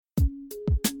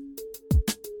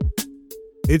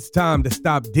It's time to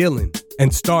stop dealing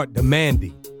and start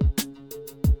demanding.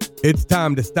 It's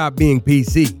time to stop being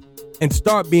PC and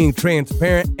start being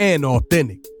transparent and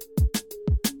authentic.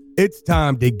 It's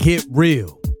time to get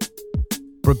real.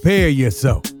 Prepare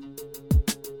yourself.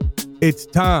 It's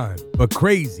time for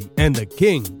Crazy and the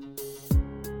King.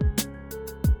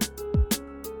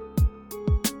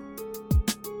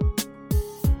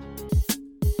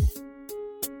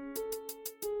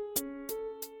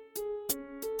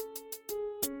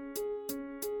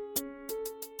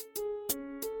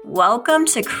 Welcome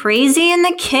to Crazy and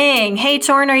the King. Hey,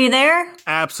 Torn, are you there?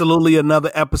 Absolutely, another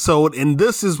episode. And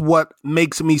this is what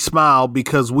makes me smile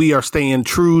because we are staying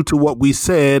true to what we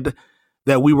said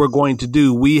that we were going to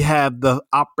do. We have the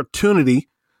opportunity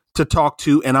to talk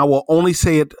to, and I will only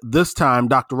say it this time,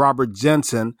 Dr. Robert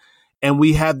Jensen. And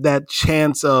we have that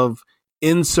chance of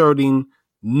inserting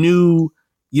new,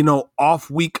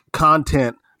 off-week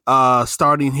content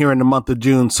starting here in the month of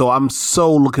June. So I'm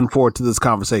so looking forward to this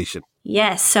conversation.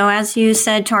 Yes. So as you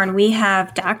said, Torn, we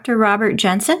have Dr. Robert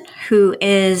Jensen, who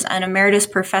is an emeritus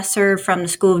professor from the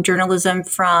School of Journalism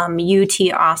from UT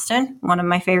Austin, one of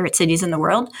my favorite cities in the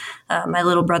world. My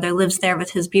little brother lives there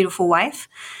with his beautiful wife.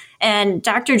 And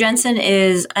Dr. Jensen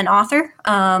is an author.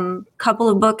 Couple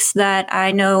of books that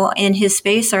I know in his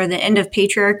space are The End of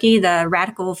Patriarchy, The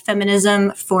Radical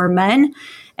Feminism for Men,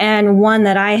 and one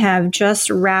that I have just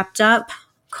wrapped up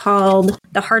called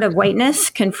The Heart of Whiteness,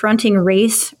 Confronting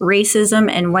Race, Racism,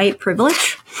 and White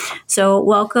Privilege. So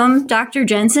welcome, Dr.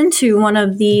 Jensen, to one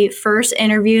of the first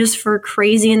interviews for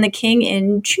Crazy and the King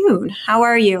in June. How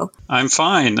are you? I'm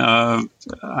fine.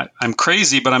 I'm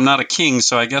crazy, but I'm not a king,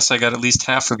 so I guess I got at least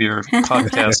half of your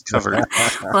podcast covered.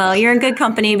 Well, you're in good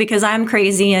company because I'm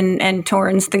crazy and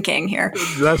Torn's the king here.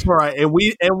 That's right. And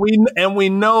we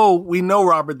know,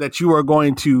 Robert, that you are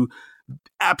going to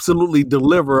absolutely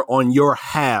deliver on your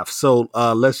half. So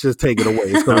let's just take it away.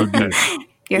 It's going to be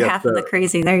You're half of the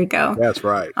crazy. There you go. That's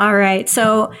right. All right.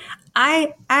 So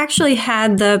I actually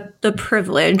had the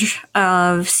privilege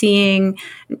of seeing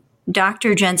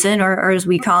Dr. Jensen, or as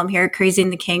we call him here, Crazy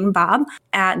and the King, Bob,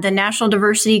 at the National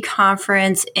Diversity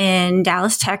Conference in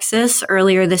Dallas, Texas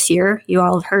earlier this year. You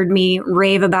all have heard me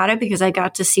rave about it because I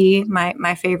got to see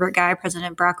my favorite guy,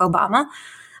 President Barack Obama.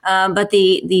 But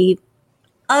the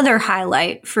other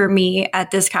highlight for me at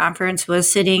this conference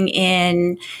was sitting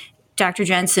in Dr.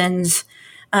 Jensen's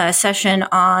session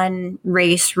on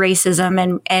race,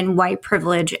 racism, and white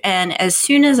privilege. And as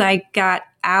soon as I got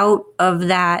out of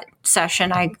that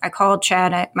session, I called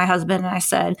Chad, my husband, and I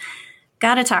said,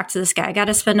 got to talk to this guy, got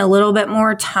to spend a little bit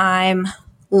more time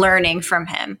learning from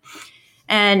him.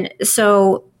 And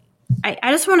so I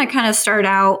just want to kind of start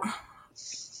out,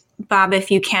 Bob, if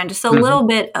you can, just a little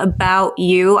bit about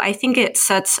you. I think it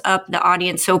sets up the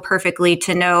audience so perfectly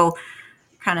to know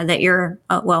kind of that you're,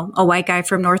 a white guy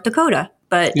from North Dakota.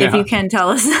 But if you can tell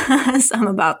us some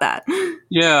about that.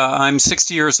 Yeah, I'm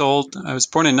 60 years old. I was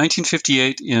born in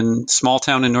 1958 in small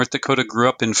town in North Dakota, grew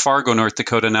up in Fargo, North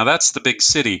Dakota. Now, that's the big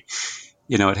city.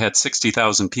 It had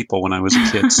 60,000 people when I was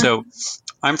a kid. So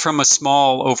I'm from a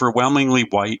small, overwhelmingly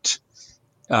white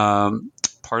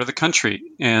part of the country.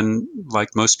 And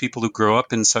like most people who grow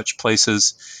up in such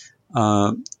places,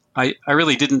 I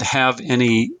really didn't have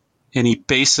any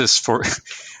basis for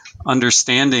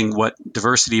understanding what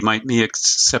diversity might be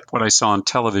except what I saw on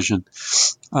television.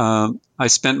 I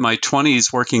spent my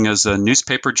 20s working as a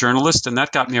newspaper journalist, and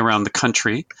that got me around the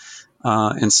country.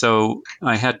 And so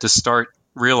I had to start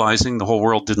realizing the whole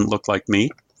world didn't look like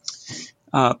me.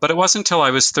 But it wasn't until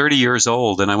I was 30 years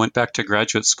old and I went back to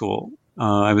graduate school.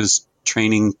 I was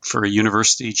training for a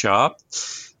university job.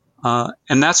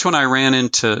 And that's when I ran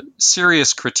into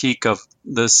serious critique of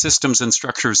the systems and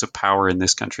structures of power in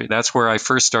this country. That's where I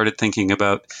first started thinking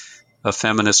about a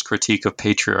feminist critique of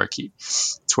patriarchy.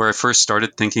 It's where I first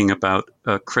started thinking about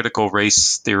a critical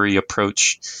race theory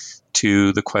approach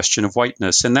to the question of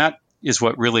whiteness. And that is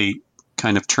what really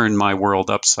kind of turned my world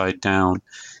upside down.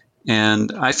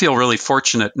 And I feel really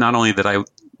fortunate, not only that I,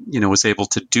 was able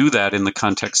to do that in the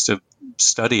context of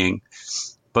studying,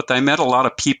 but I met a lot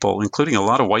of people, including a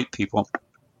lot of white people,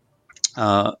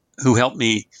 who helped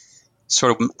me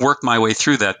sort of work my way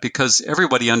through that, because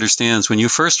everybody understands when you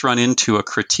first run into a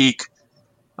critique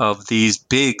of these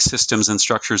big systems and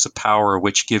structures of power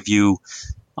which give you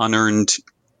unearned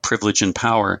privilege and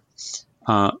power,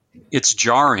 it's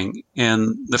jarring.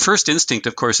 And the first instinct,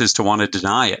 of course, is to want to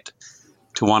deny it,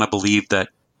 to want to believe that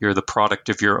you're the product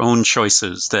of your own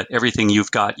choices, that everything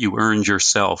you've got, you earned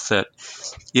yourself, that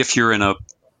if you're in a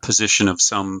position of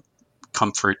some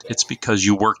comfort, it's because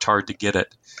you worked hard to get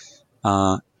it.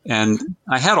 And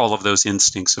I had all of those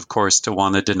instincts, of course, to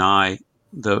want to deny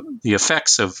the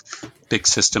effects of big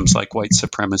systems like white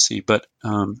supremacy. But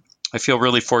I feel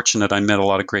really fortunate. I met a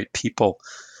lot of great people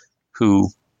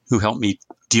who helped me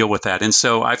deal with that. And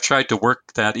so I've tried to work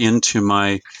that into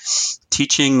my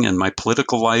teaching and my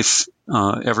political life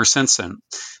ever since then.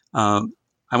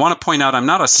 I want to point out I'm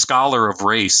not a scholar of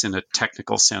race in a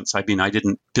technical sense. I mean, I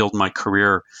didn't build my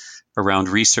career around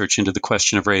research into the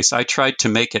question of race. I tried to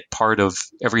make it part of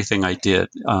everything I did.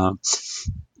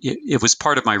 It was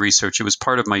part of my research. It was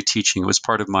part of my teaching. It was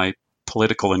part of my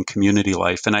political and community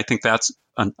life. And I think that's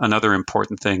another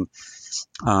important thing.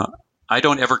 I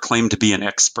don't ever claim to be an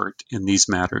expert in these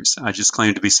matters. I just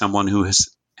claim to be someone who has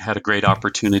had a great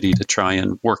opportunity to try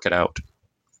and work it out.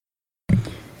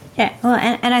 Yeah, well,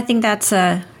 and I think that's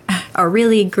a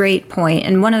really great point.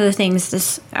 And one of the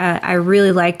things I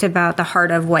really liked about The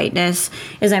Heart of Whiteness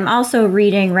is I'm also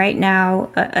reading right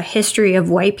now a history of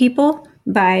white people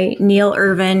by Neil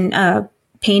Irvin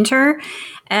Painter.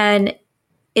 And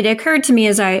it occurred to me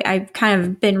as I've kind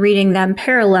of been reading them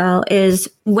parallel is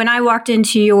when I walked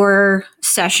into your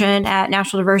session at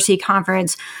National Diversity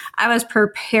Conference, I was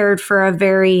prepared for a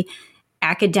very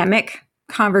academic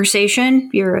conversation.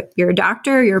 You're a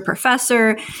doctor, you're a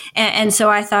professor. And so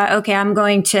I thought, okay, I'm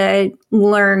going to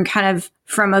learn kind of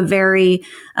from a very,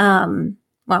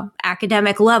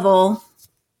 academic level,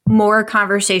 more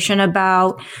conversation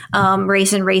about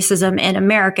race and racism in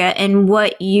America. And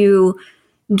what you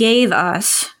gave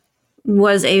us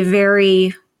was a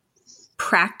very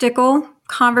practical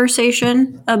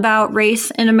conversation about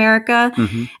race in America.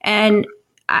 Mm-hmm. And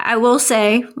I will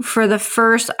say for the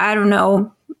first, I don't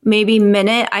know, maybe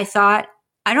minute, I thought,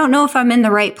 I don't know if I'm in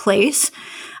the right place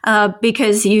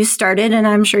because you started, and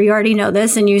I'm sure you already know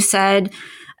this, and you said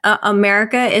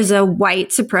America is a white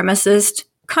supremacist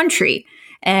country.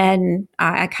 And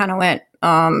I kind of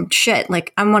went, shit,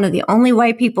 like I'm one of the only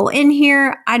white people in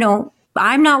here.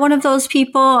 I'm not one of those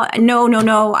people.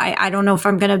 No. I don't know if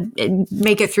I'm going to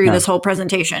make it through this whole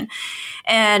presentation.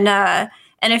 And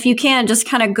if you can just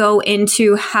kind of go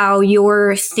into how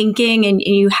you're thinking and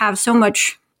you have so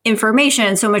much information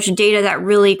and so much data that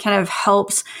really kind of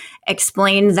helps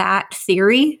explain that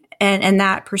theory and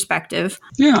that perspective.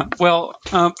 Yeah. Well,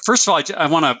 first of all, I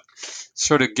want to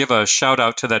sort of give a shout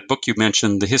out to that book you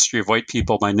mentioned, The History of White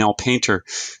People by Nell Painter.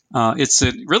 It's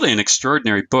really an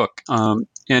extraordinary book.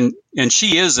 And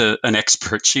she is an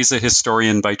expert. She's a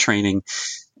historian by training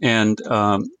and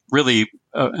really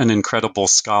an incredible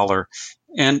scholar.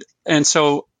 And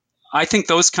so I think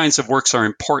those kinds of works are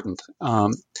important.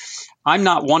 I'm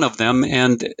not one of them,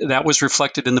 and that was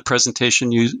reflected in the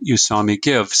presentation you saw me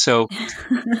give. So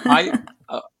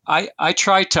I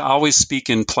try to always speak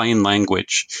in plain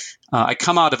language. I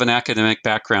come out of an academic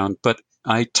background, but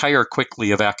I tire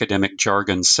quickly of academic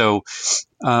jargon. So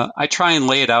I try and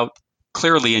lay it out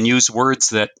clearly and use words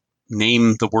that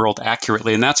name the world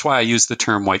accurately. And that's why I use the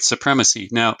term white supremacy.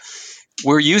 Now,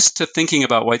 we're used to thinking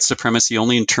about white supremacy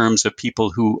only in terms of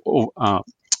people who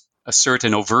assert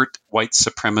an overt white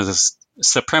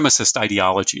supremacist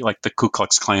ideology, like the Ku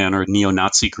Klux Klan or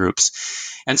neo-Nazi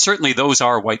groups. And certainly those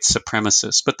are white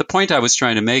supremacists. But the point I was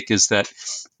trying to make is that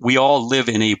we all live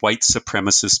in a white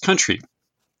supremacist country.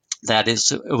 That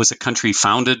is, it was a country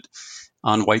founded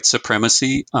on white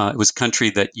supremacy. It was a country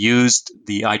that used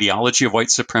the ideology of white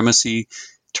supremacy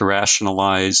to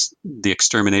rationalize the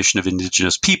extermination of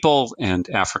indigenous people and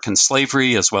African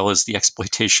slavery, as well as the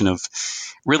exploitation of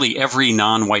really every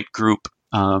non-white group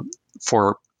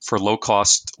for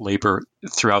low-cost labor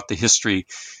throughout the history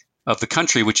of the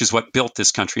country, which is what built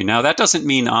this country. Now, that doesn't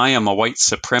mean I am a white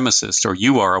supremacist or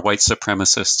you are a white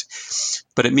supremacist,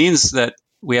 but it means that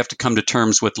we have to come to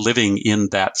terms with living in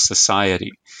that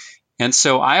society. And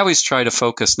so I always try to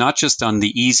focus not just on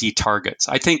the easy targets.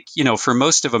 I think, for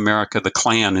most of America, the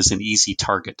Klan is an easy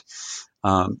target.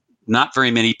 Not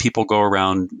very many people go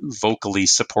around vocally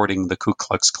supporting the Ku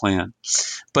Klux Klan.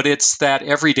 But it's that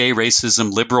everyday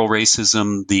racism, liberal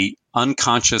racism, the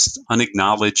unconscious,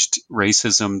 unacknowledged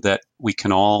racism that we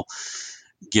can all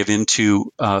give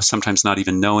into, sometimes not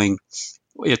even knowing.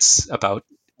 It's about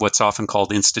what's often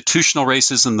called institutional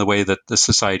racism, the way that the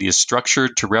society is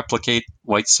structured to replicate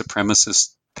white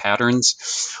supremacist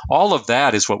patterns. All of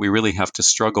that is what we really have to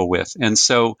struggle with. And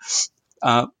so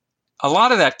a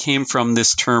lot of that came from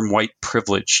this term white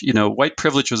privilege. White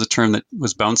privilege was a term that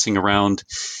was bouncing around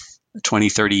 20,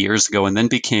 30 years ago and then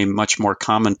became much more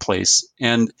commonplace.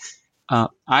 And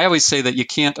I always say that you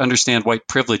can't understand white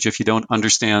privilege if you don't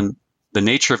understand the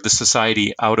nature of the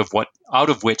society out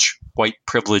of which white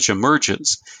privilege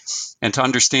emerges. And to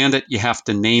understand it, you have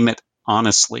to name it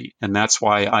honestly. And that's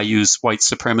why I use white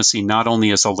supremacy not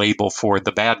only as a label for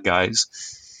the bad guys,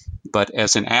 but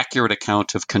as an accurate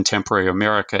account of contemporary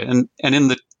America. And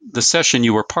in the session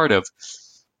you were part of,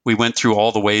 we went through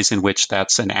all the ways in which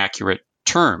that's an accurate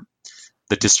term.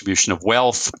 The distribution of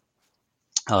wealth,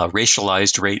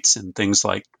 racialized rates, and things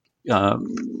like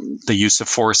the use of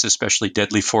force, especially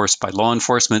deadly force by law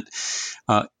enforcement.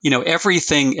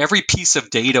 Every piece of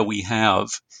data we have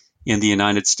in the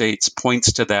United States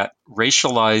points to that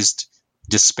racialized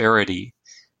disparity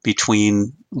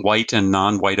between white and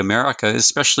non-white America,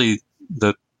 especially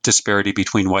the disparity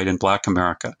between white and black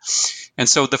America. And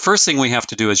so the first thing we have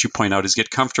to do, as you point out, is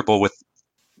get comfortable with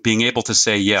being able to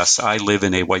say, yes, I live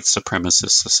in a white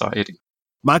supremacist society.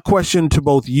 My question to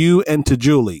both you and to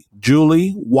Julie.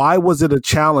 Julie, why was it a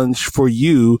challenge for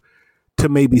you to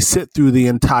maybe sit through the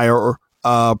entire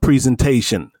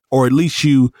presentation, or at least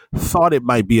you thought it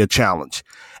might be a challenge?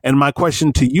 And my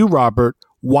question to you, Robert,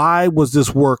 why was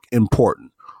this work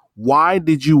important? Why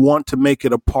did you want to make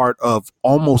it a part of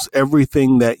almost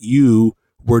everything that you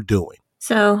were doing?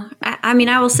 So, I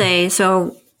will say,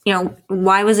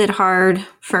 why was it hard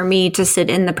for me to sit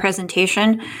in the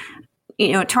presentation?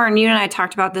 Torrin, you and I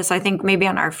talked about this, I think maybe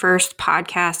on our first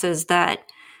podcast, is that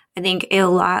I think a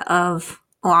lot of,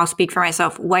 I'll speak for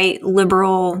myself, white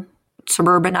liberal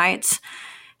suburbanites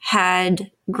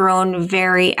had grown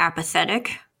very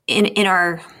apathetic in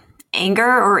our anger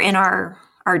or in our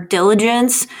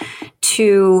diligence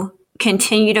to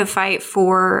continue to fight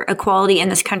for equality in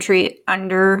this country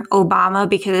under Obama,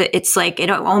 because it's like it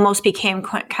almost became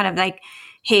kind of like,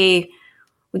 hey,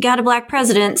 we got a black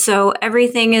president, so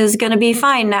everything is going to be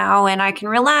fine now, and I can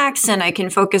relax and I can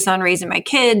focus on raising my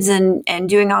kids and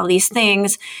doing all these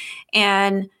things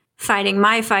and fighting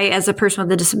my fight as a person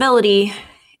with a disability.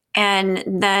 And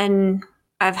then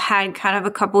I've had kind of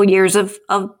a couple years of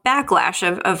backlash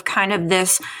of kind of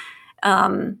this,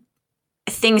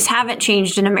 things haven't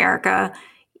changed in America.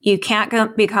 You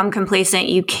can't become complacent.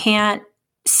 You can't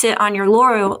sit on your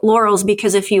laurels,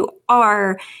 because if you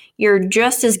are, you're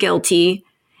just as guilty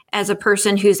as a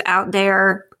person who's out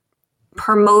there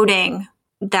promoting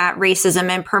that racism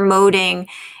and promoting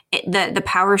the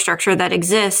power structure that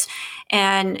exists.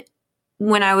 And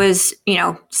when I was,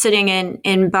 sitting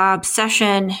in Bob's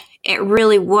session, it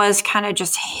really was kind of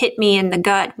just hit me in the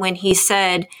gut when he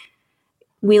said,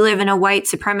 we live in a white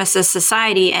supremacist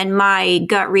society. And my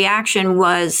gut reaction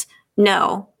was,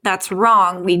 no, that's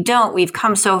wrong. We don't. We've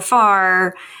come so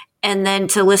far. And then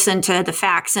to listen to the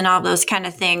facts and all those kind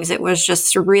of things, it was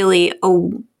just really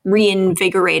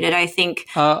reinvigorated, I think.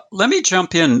 Let me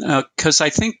jump in, because I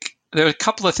think there are a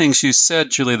couple of things you said,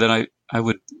 Julie, that I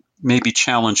would maybe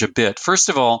challenge a bit. First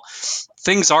of all,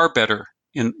 things are better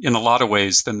in a lot of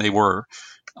ways than they were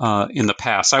in the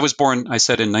past. I was born, I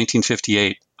said, in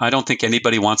 1958. I don't think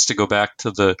anybody wants to go back to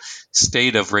the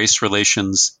state of race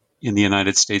relations in the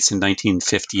United States in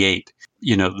 1958.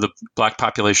 The black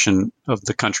population of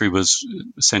the country was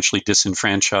essentially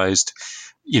disenfranchised.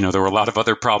 There were a lot of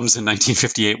other problems in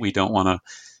 1958 we don't want to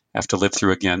have to live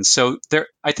through again. So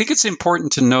I think it's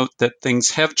important to note that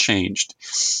things have changed,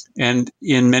 and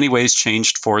in many ways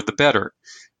changed for the better.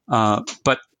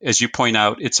 But as you point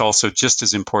out, it's also just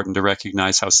as important to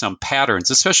recognize how some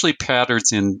patterns, especially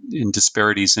patterns in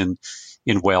disparities in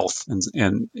wealth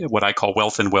and what I call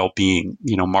wealth and well-being,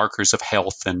 markers of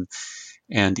health and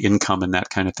income and that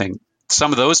kind of thing.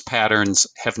 Some of those patterns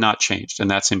have not changed, and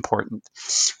that's important.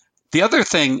 The other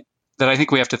thing that I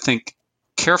think we have to think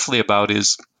carefully about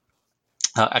is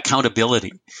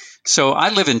accountability. So I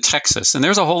live in Texas, and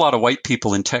there's a whole lot of white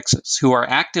people in Texas who are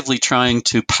actively trying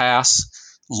to pass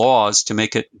laws to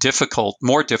make it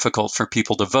more difficult for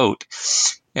people to vote.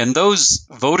 And those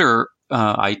voter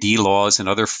ID laws and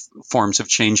other forms of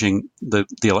changing the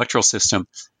electoral system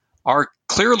are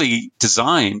clearly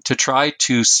designed to try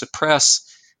to suppress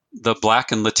the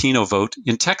black and Latino vote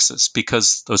in Texas,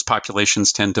 because those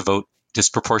populations tend to vote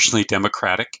disproportionately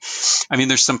Democratic. I mean,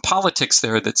 there's some politics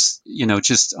there that's,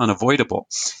 just unavoidable.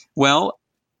 Well,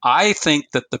 I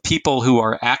think that the people who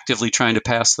are actively trying to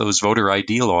pass those voter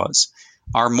ID laws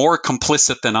are more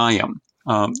complicit than I am.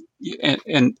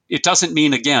 And it doesn't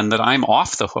mean, again, that I'm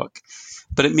off the hook,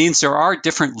 but it means there are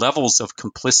different levels of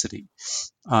complicity.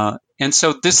 And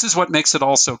so this is what makes it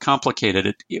all so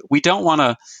complicated. We don't want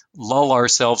to lull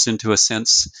ourselves into a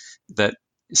sense that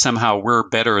somehow we're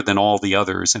better than all the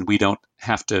others and we don't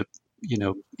have to,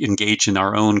 engage in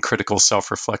our own critical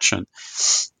self-reflection.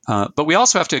 But we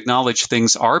also have to acknowledge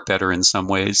things are better in some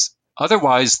ways.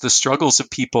 Otherwise, the struggles of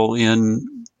people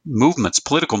in movements,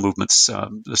 political movements,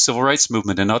 the civil rights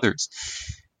movement and others,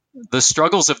 the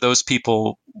struggles of those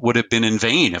people would have been in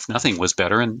vain if nothing was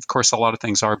better. And of course, a lot of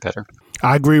things are better.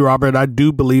 I agree, Robert. I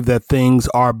do believe that things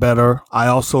are better. I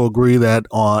also agree that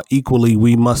equally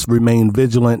we must remain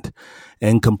vigilant,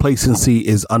 and complacency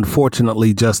is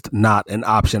unfortunately just not an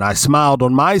option. I smiled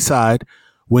on my side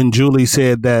when Julie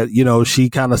said that, she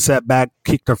kind of sat back,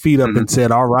 kicked her feet up and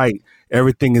said, all right,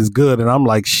 everything is good. And I'm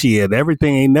like, shit,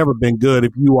 everything ain't never been good.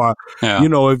 If you are,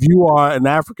 if you are an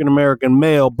African-American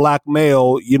male, black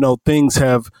male, things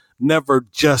have never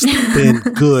just been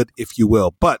good, if you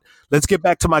will. But let's get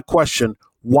back to my question.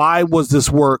 Why is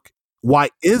this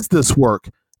work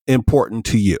important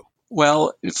to you?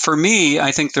 Well, for me,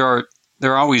 I think there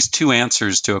are always two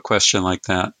answers to a question like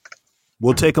that.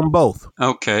 We'll take them both.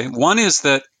 Okay. One is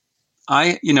that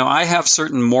I have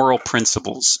certain moral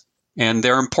principles, and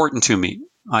they're important to me.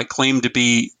 I claim to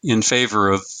be in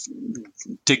favor of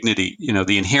dignity,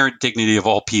 the inherent dignity of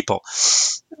all people.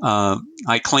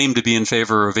 I claim to be in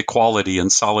favor of equality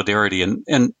and solidarity,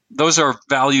 and those are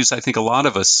values I think a lot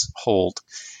of us hold.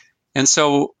 And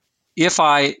so if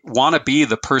I want to be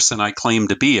the person I claim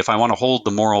to be, if I want to hold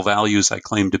the moral values I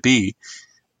claim to be,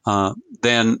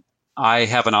 then I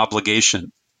have an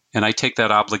obligation, and I take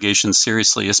that obligation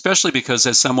seriously, especially because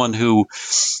as someone who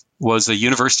was a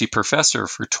university professor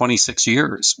for 26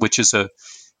 years, which is in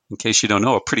case you don't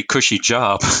know, a pretty cushy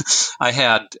job. I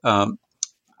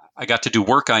got to do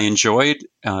work I enjoyed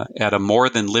at a more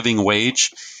than living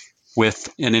wage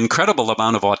with an incredible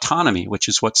amount of autonomy, which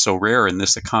is what's so rare in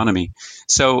this economy.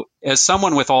 So as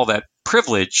someone with all that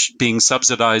privilege, being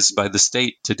subsidized by the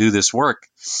state to do this work,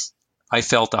 I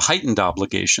felt a heightened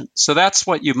obligation. So that's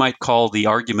what you might call the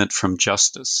argument from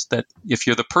justice, that if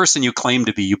you're the person you claim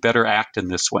to be, you better act in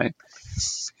this way. Amen.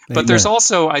 But there's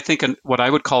also, I think, what I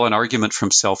would call an argument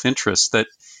from self-interest, that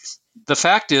the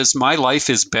fact is my life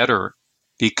is better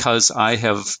because I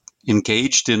have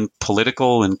engaged in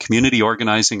political and community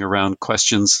organizing around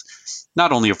questions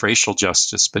not only of racial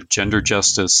justice, but gender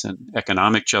justice and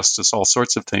economic justice, all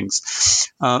sorts of things.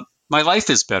 My life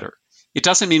is better. It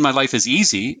doesn't mean my life is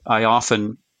easy. I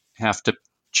often have to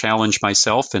challenge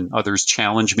myself and others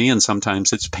challenge me, and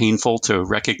sometimes it's painful to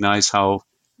recognize how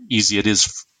easy it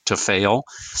is to fail.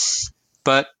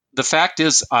 But the fact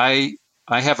is I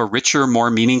have a richer, more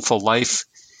meaningful life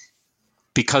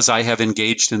because I have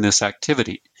engaged in this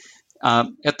activity.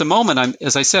 At the moment,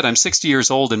 as I said, I'm 60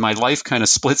 years old, and my life kind of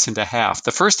splits into half.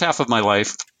 The first half of my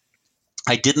life,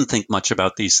 I didn't think much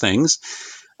about these things.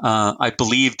 I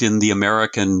believed in the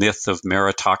American myth of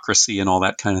meritocracy and all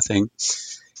that kind of thing.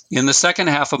 In the second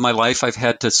half of my life, I've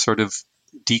had to sort of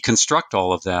deconstruct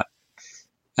all of that.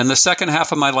 And the second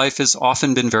half of my life has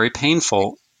often been very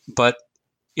painful, but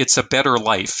it's a better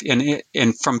life.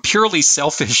 And from purely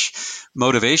selfish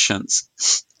motivations,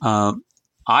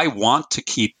 I want to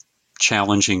keep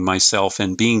challenging myself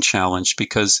and being challenged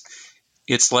because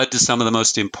it's led to some of the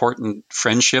most important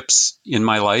friendships in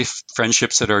my life,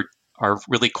 friendships that are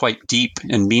really quite deep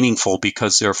and meaningful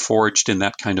because they're forged in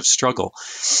that kind of struggle.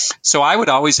 So I would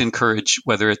always encourage,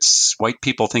 whether it's white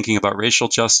people thinking about racial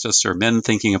justice or men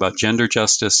thinking about gender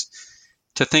justice,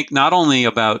 to think not only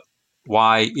about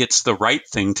why it's the right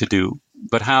thing to do,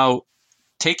 but how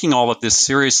taking all of this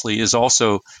seriously is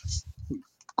also,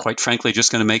 quite frankly,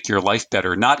 just going to make your life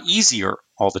better. Not easier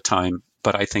all the time,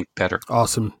 but I think better.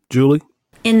 Awesome. Julie?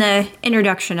 In the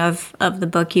introduction of the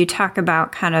book, you talk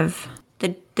about kind of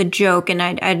the joke, and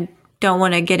I don't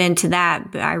want to get into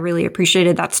that, but I really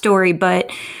appreciated that story,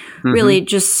 but really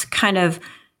just kind of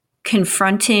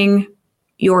confronting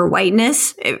your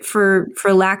whiteness, for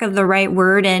lack of the right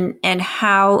word, and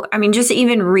how, I mean, just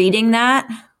even reading that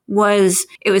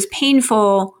it was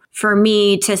painful for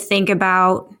me to think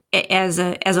about as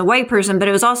a white person, but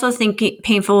it was also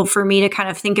painful for me to kind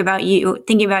of thinking about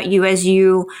you as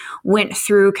you went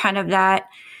through kind of that.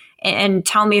 And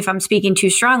tell me if I'm speaking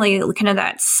too strongly, kind of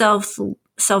that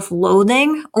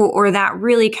self-loathing or that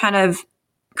really kind of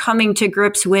coming to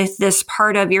grips with this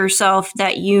part of yourself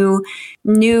that you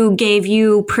knew gave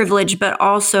you privilege, but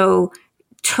also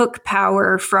took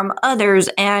power from others.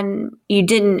 And you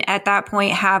didn't at that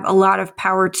point have a lot of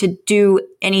power to do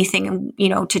anything,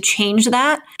 to change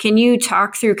that. Can you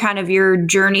talk through kind of your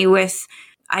journey with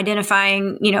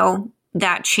identifying,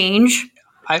 that change?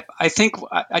 I think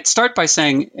I'd start by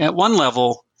saying, at one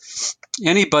level,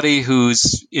 anybody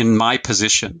who's in my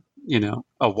position,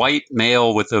 a white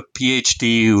male with a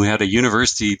PhD who had a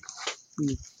university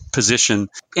position,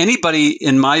 anybody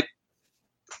in my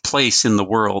place in the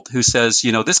world who says,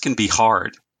 this can be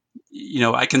hard,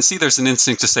 I can see there's an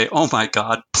instinct to say, oh my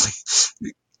God, please,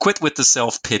 quit with the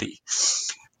self-pity.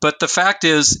 But the fact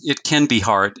is, it can be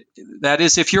hard. That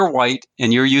is, if you're white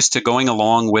and you're used to going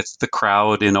along with the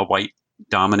crowd in a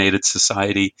white-dominated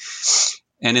society,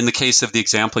 and in the case of the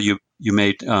example you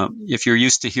made, if you're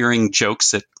used to hearing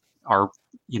jokes that are,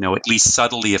 at least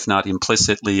subtly, if not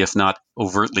implicitly, if not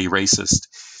overtly racist,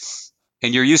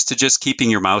 and you're used to just keeping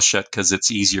your mouth shut because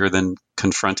it's easier than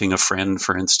confronting a friend,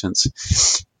 for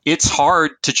instance, it's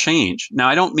hard to change. Now,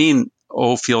 I don't mean,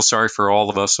 feel sorry for all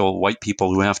of us old white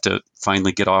people who have to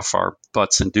finally get off our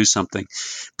butts and do something.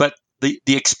 But the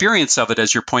experience of it,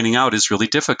 as you're pointing out, is really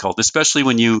difficult, especially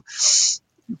when you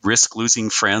risk losing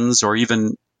friends or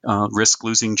even risk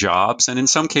losing jobs. And in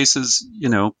some cases,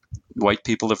 white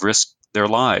people have risked their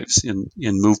lives in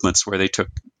movements where they took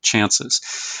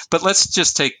chances. But let's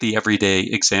just take the everyday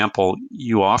example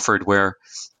you offered, where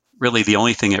really the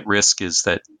only thing at risk is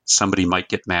that somebody might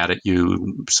get mad at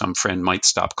you, some friend might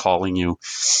stop calling you.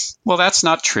 Well, that's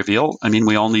not trivial. I mean,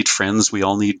 we all need friends. We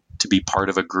all need to be part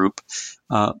of a group.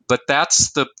 But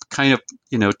that's the kind of,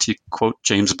 to quote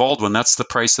James Baldwin, that's the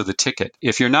price of the ticket.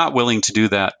 If you're not willing to do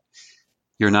that,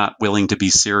 you're not willing to be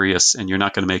serious, and you're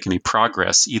not going to make any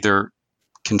progress, either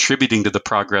contributing to the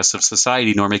progress of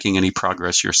society nor making any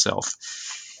progress yourself.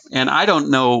 And I don't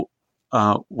know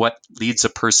what leads a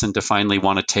person to finally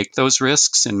want to take those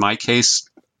risks. In my case,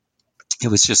 it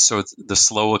was just sort of the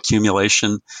slow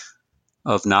accumulation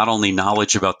of not only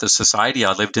knowledge about the society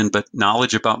I lived in, but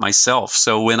knowledge about myself.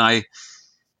 So when I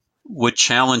would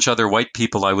challenge other white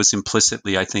people, I was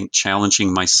implicitly, I think,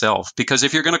 challenging myself. Because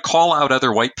if you're going to call out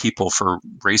other white people for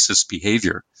racist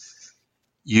behavior,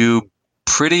 you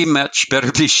pretty much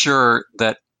better be sure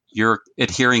that you're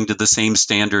adhering to the same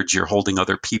standards you're holding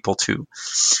other people to.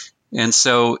 And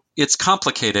so it's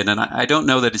complicated, and I don't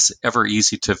know that it's ever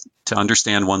easy to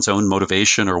understand one's own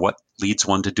motivation or what leads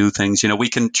one to do things. We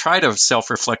can try to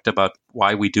self-reflect about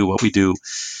why we do what we do,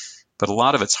 but a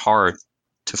lot of it's hard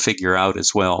to figure out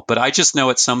as well. But I just know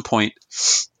at some point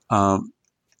I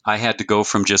had to go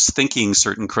from just thinking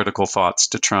certain critical thoughts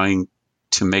to trying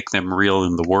to make them real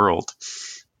in the world.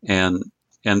 And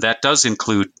that does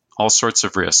include all sorts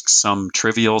of risks, some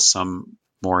trivial, some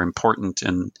more important,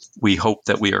 and we hope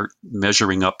that we are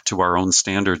measuring up to our own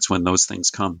standards when those things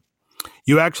come.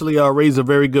 You actually raise a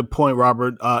very good point,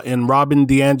 Robert. In Robin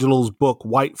DiAngelo's book,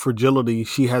 White Fragility,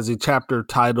 she has a chapter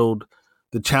titled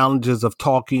The Challenges of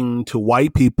Talking to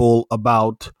White People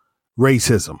About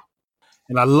Racism.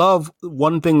 And I love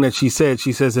one thing that she said.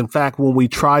 She says, in fact, when we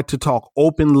try to talk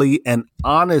openly and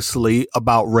honestly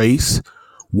about race,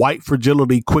 white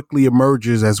fragility quickly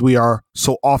emerges as we are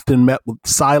so often met with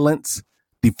silence,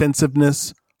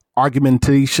 defensiveness,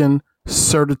 argumentation,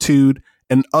 certitude,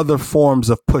 and other forms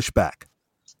of pushback.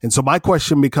 And so my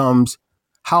question becomes,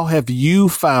 how have you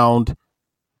found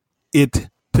it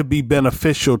to be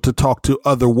beneficial to talk to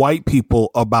other white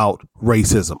people about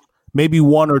racism? Maybe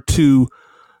one or two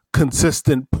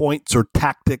consistent points or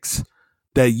tactics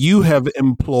that you have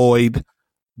employed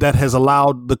that has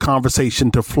allowed the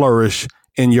conversation to flourish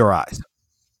in your eyes.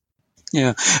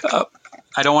 Yeah.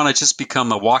 I don't want to just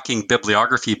become a walking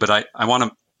bibliography, but I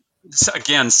want to,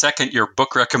 again, second your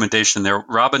book recommendation there.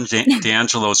 Robin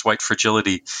DiAngelo's White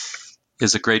Fragility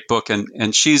is a great book. And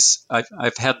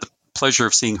I've had the pleasure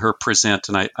of seeing her present,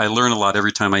 and I learn a lot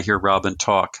every time I hear Robin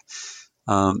talk.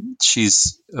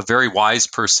 She's a very wise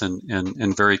person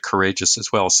and very courageous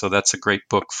as well. So that's a great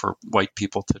book for white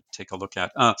people to take a look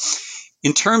at.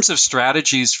 In terms of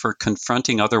strategies for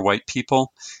confronting other white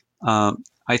people,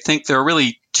 I think there are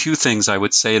really two things I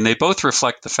would say, and they both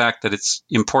reflect the fact that it's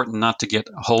important not to get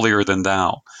holier than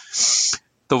thou.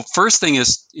 The first thing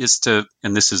is to,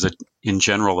 and this is in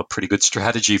general a pretty good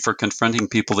strategy for confronting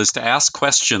people, is to ask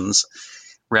questions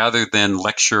rather than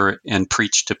lecture and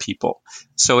preach to people.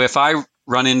 So if I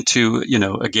run into,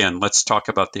 again, let's talk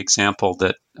about the example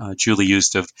that Julie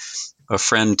used of a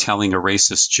friend telling a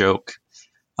racist joke.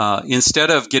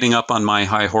 Instead of getting up on my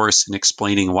high horse and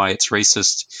explaining why it's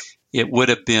racist, it would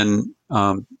have been,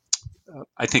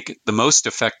 I think, the most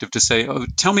effective to say,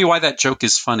 tell me why that joke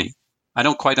is funny. I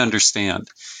don't quite understand.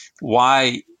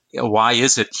 Why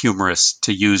is it humorous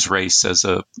to use race as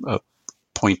a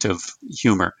point of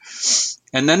humor?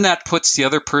 And then that puts the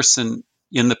other person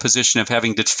in the position of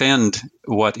having to defend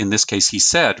what, in this case, he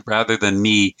said, rather than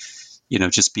me,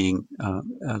 just being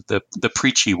the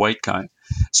preachy white guy.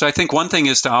 So I think one thing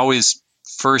is to always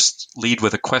first lead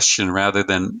with a question rather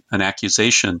than an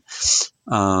accusation.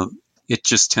 It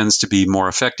just tends to be more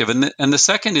effective. And the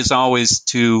second is always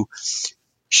to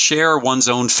share one's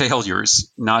own failures,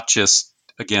 not just,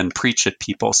 again, preach at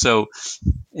people. So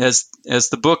as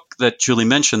the book that Julie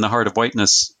mentioned, The Heart of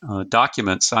Whiteness,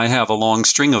 documents, I have a long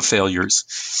string of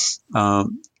failures.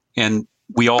 And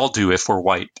we all do if we're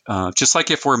white. Just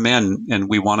like if we're men and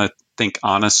we want to think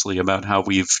honestly about how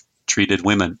we've treated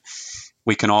women,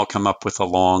 we can all come up with a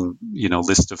long,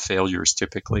 list of failures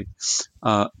typically.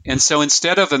 And so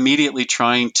instead of immediately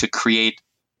trying to create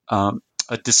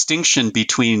a distinction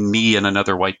between me and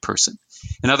another white person,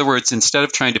 in other words, instead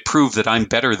of trying to prove that I'm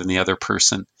better than the other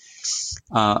person,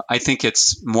 I think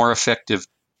it's more effective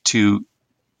to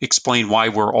explain why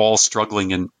we're all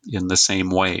struggling in the same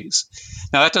ways.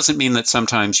 Now, that doesn't mean that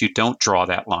sometimes you don't draw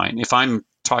that line. If I'm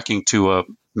talking to a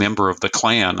member of the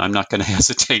Klan, I'm not going to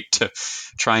hesitate to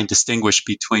try and distinguish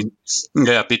between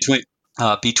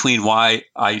why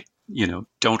I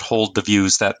don't hold the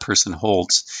views that person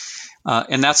holds,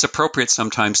 and that's appropriate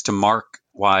sometimes to mark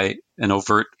why an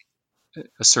overt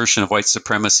assertion of white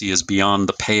supremacy is beyond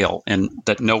the pale and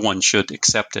that no one should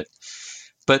accept it.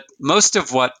 But most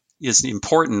of what is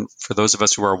important for those of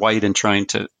us who are white and trying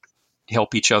to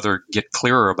help each other get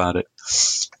clearer about it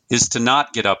is to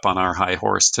not get up on our high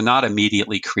horse, to not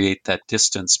immediately create that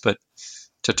distance, but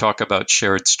to talk about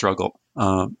shared struggle.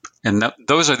 And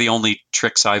those are the only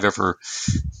tricks I've ever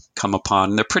come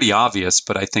upon. They're pretty obvious,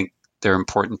 but I think they're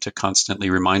important to constantly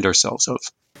remind ourselves of.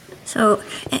 So,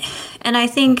 and I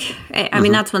think, I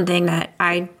mean, that's one thing that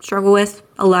I struggle with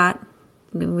a lot.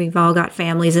 We've all got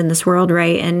families in this world,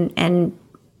 right? And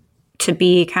to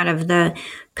be kind of the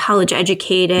college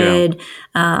educated,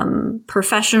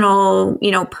 professional,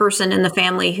 person in the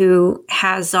family who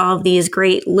has all of these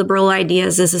great liberal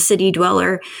ideas as a city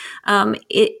dweller,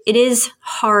 it is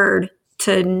hard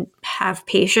to have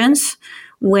patience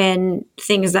when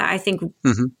things that I think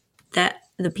that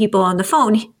the people on the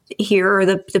phone here or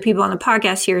the people on the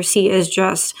podcast here see as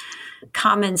just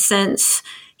common sense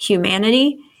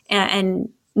humanity, and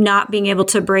not being able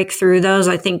to break through those,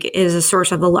 I think, is a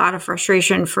source of a lot of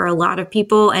frustration for a lot of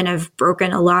people, and have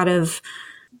broken a lot of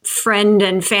friend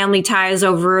and family ties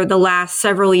over the last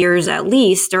several years at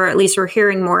least, or at least we're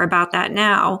hearing more about that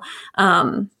now.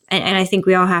 And I think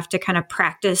we all have to kind of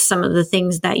practice some of the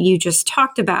things that you just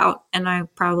talked about. And I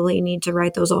probably need to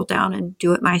write those all down and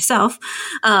do it myself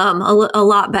a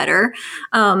lot better.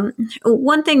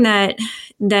 One thing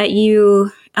that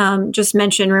you just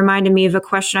mentioned reminded me of a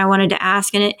question I wanted to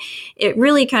ask. And it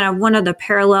really kind of one of the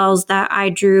parallels that I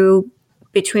drew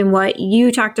between what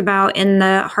you talked about in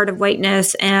the Heart of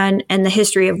Whiteness and the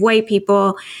history of white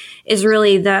people is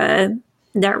really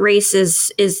that race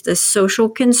is the social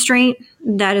constraint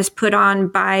that is put on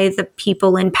by the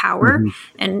people in power.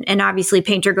 And obviously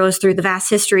Painter goes through the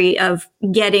vast history of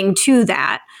getting to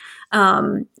that,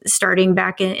 starting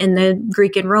back in the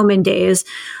Greek and Roman days.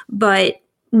 But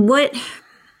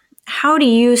how do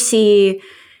you see,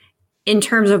 in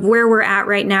terms of where we're at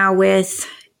right now with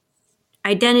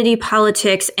identity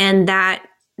politics and that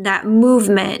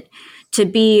movement to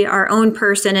be our own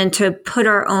person and to put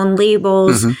our own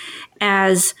labels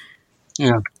as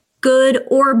good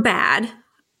or bad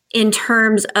in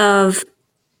terms of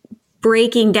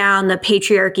breaking down the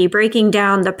patriarchy, breaking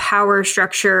down the power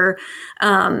structure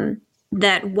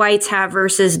that whites have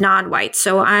versus non-whites.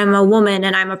 So I'm a woman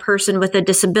and I'm a person with a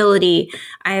disability.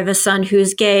 I have a son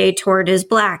who's gay, Tord is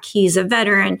black, he's a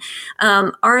veteran.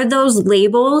 Are those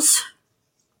labels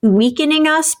weakening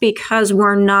us because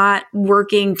we're not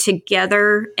working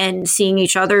together and seeing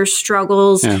each other's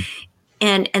struggles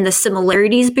and the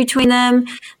similarities between them?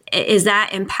 Is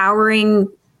that empowering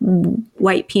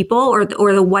white people or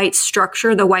the white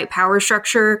structure, the white power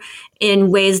structure,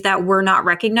 in ways that we're not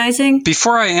recognizing?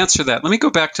 Before I answer that, let me go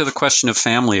back to the question of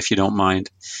family, if you don't mind,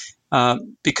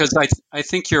 because I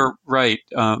think you're right.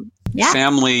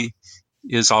 Family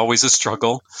is always a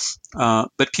struggle,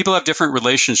 but people have different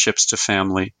relationships to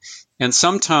family. And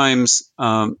sometimes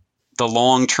the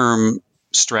long-term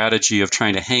strategy of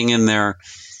trying to hang in there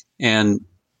and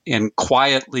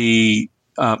quietly,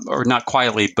 or not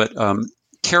quietly, but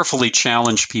carefully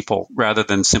challenge people rather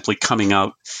than simply coming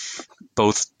out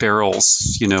both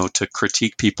barrels, to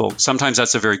critique people. Sometimes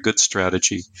that's a very good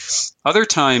strategy. Other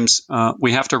times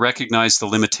we have to recognize the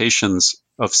limitations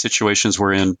of situations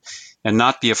we're in and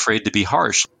not be afraid to be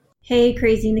harsh. Hey,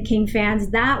 Crazy the King fans,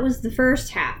 that was the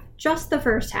first half. Just the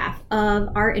first half of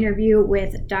our interview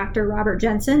with Dr. Robert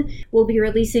Jensen. We'll be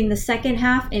releasing the second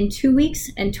half in 2 weeks,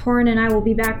 and Torin and I will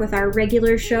be back with our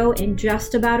regular show in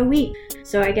just about a week.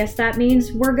 So I guess that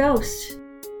means we're ghosts.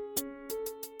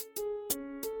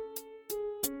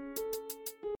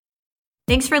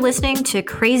 Thanks for listening to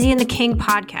Crazy the King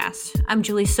podcast. I'm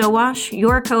Julie Sowash,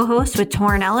 your co-host with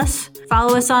Torin Ellis.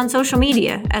 Follow us on social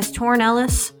media as Torin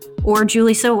Ellis or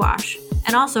Julie Sowash,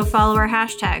 and also follow our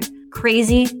hashtag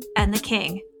Crazy and the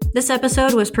King. This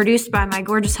episode was produced by my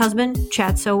gorgeous husband,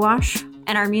 Chad Sowash,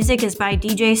 and our music is by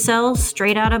DJ Cell,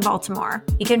 straight out of Baltimore.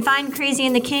 You can find Crazy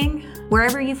and the King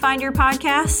wherever you find your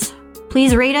podcasts.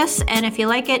 Please rate us, and if you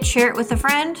like it, share it with a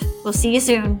friend. We'll see you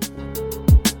soon.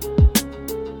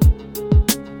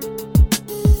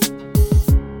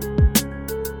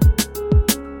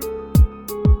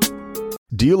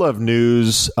 Do you love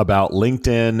news about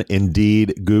LinkedIn,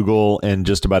 Indeed, Google, and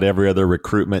just about every other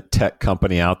recruitment tech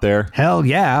company out there? Hell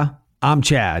yeah. I'm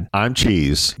Chad. I'm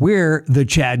Cheese. We're the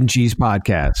Chad and Cheese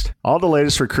Podcast. All the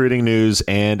latest recruiting news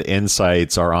and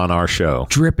insights are on our show.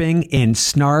 Dripping in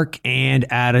snark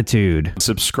and attitude.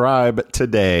 Subscribe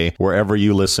today wherever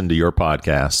you listen to your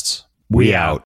podcasts. We out.